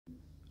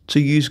To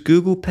use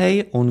Google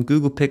Pay on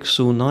Google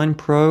Pixel 9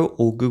 Pro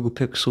or Google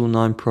Pixel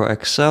 9 Pro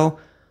XL,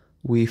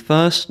 we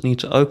first need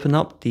to open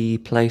up the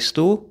Play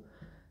Store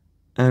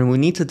and we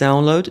need to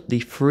download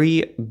the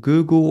free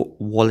Google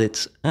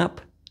Wallet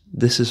app.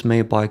 This is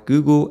made by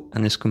Google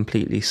and is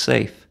completely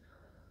safe.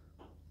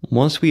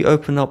 Once we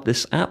open up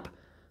this app,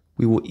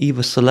 we will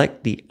either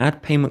select the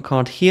Add Payment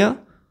Card here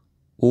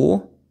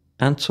or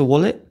Add to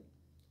Wallet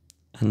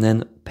and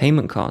then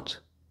Payment Card.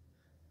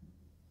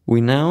 We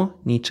now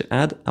need to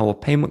add our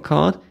payment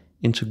card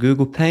into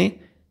Google Pay.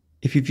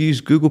 If you've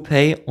used Google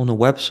Pay on a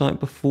website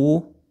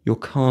before, your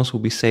cards will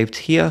be saved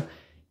here.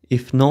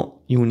 If not,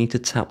 you will need to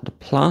tap the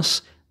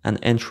plus and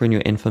enter in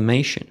your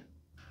information.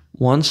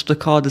 Once the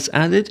card is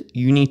added,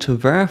 you need to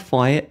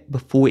verify it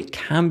before it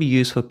can be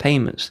used for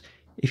payments.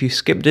 If you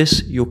skip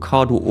this, your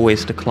card will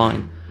always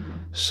decline.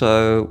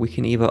 So we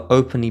can either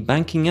open the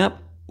banking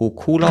app or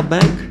call our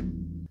bank.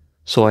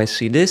 So I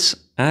see this,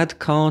 add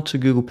card to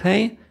Google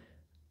Pay.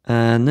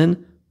 And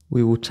then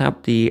we will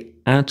tap the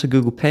add to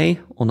Google Pay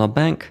on our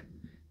bank.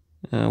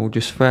 We'll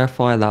just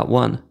verify that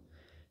one.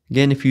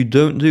 Again, if you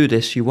don't do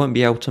this, you won't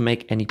be able to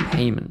make any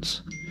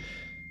payments.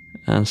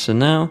 And so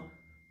now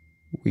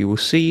we will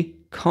see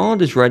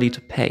card is ready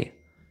to pay.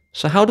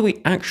 So how do we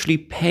actually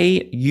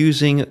pay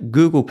using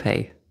Google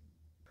Pay?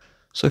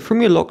 So from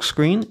your lock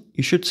screen,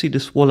 you should see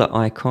this wallet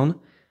icon.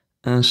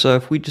 And so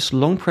if we just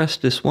long press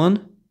this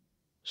one,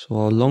 so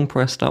I'll long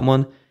press that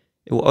one,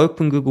 it will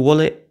open Google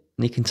Wallet.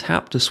 And you can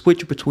tap to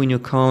switch between your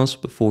cards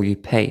before you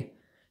pay.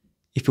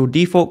 If your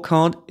default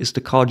card is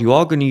the card you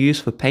are going to use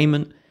for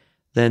payment,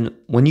 then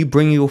when you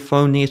bring your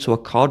phone near to a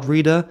card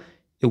reader,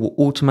 it will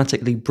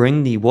automatically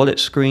bring the wallet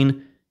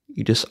screen.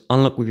 You just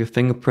unlock with your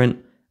fingerprint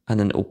and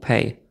then it will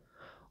pay.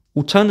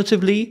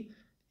 Alternatively,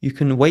 you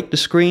can wait the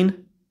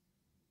screen,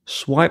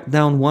 swipe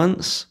down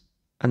once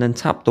and then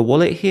tap the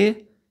wallet here,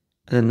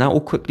 and then that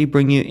will quickly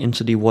bring you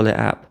into the wallet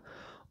app.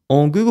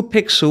 On Google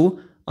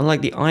Pixel,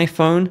 unlike the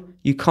iPhone,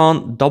 you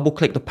can't double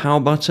click the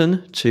power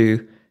button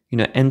to,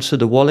 enter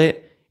the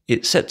wallet.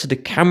 It's set to the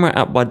camera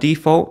app by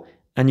default,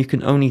 and you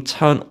can only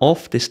turn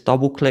off this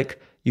double click.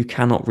 You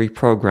cannot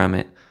reprogram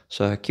it.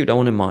 So keep that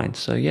one in mind.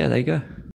 So yeah, there you go.